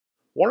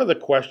One of the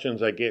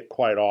questions I get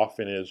quite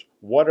often is,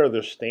 what are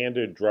the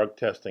standard drug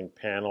testing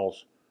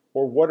panels,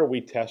 or what are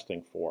we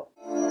testing for?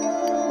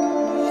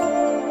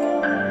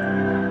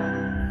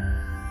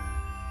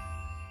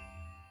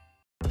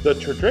 The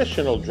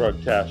traditional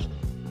drug test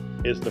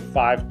is the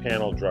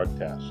 5-panel drug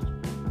test.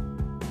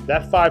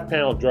 That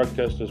 5-panel drug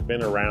test has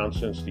been around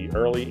since the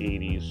early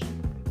 80s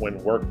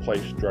when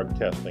workplace drug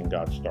testing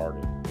got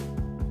started.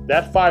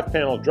 That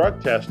 5-panel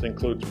drug test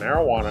includes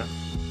marijuana,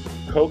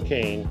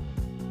 cocaine,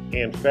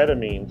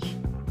 amphetamines,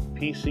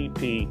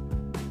 PCP,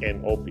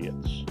 and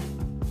opiates.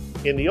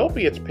 In the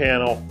opiates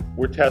panel,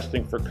 we're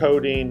testing for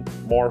codeine,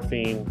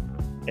 morphine,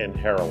 and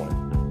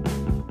heroin.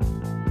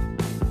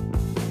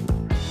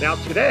 Now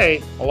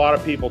today, a lot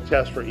of people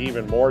test for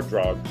even more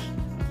drugs,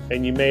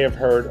 and you may have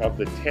heard of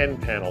the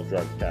 10-panel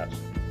drug test.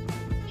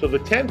 So the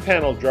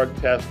 10-panel drug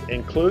test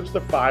includes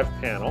the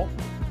 5-panel,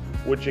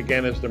 which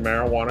again is the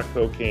marijuana,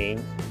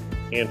 cocaine,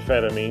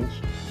 amphetamines,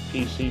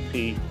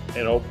 PCP,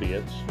 and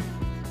opiates.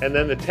 And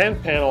then the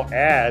 10-panel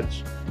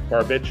adds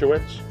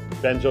barbiturates,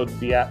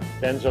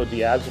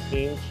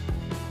 benzodiazepines,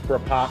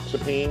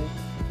 Propoxyphene,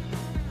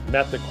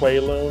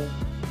 Methaqualone,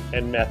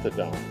 and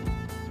Methadone.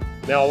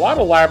 Now, a lot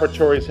of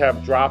laboratories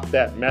have dropped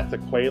that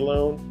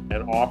Methaqualone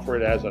and offer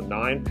it as a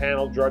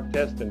 9-panel drug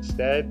test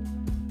instead.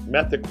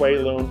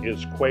 Methaqualone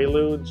is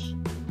Quaaludes,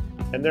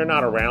 and they're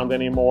not around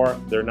anymore.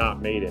 They're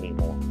not made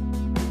anymore.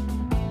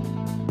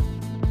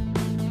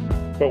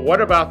 But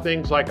what about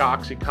things like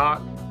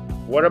Oxycontin?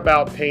 What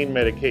about pain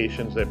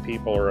medications that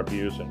people are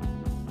abusing?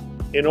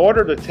 In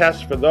order to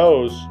test for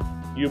those,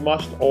 you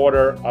must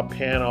order a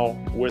panel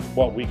with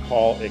what we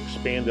call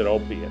expanded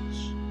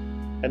opiates.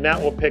 And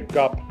that will pick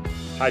up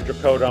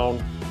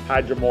hydrocodone,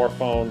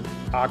 hydromorphone,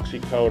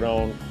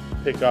 oxycodone,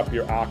 pick up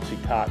your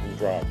Oxycontin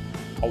drug.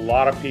 A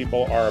lot of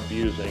people are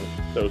abusing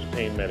those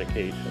pain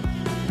medications.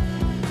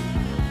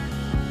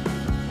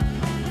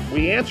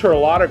 We answer a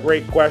lot of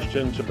great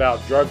questions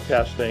about drug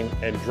testing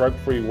and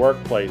drug-free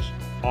workplace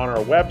on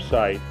our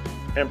website,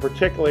 and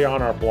particularly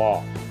on our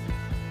blog.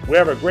 We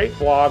have a great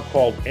blog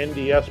called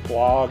NDS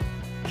Blog.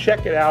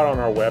 Check it out on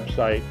our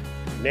website,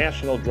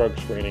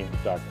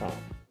 nationaldrugscreening.com.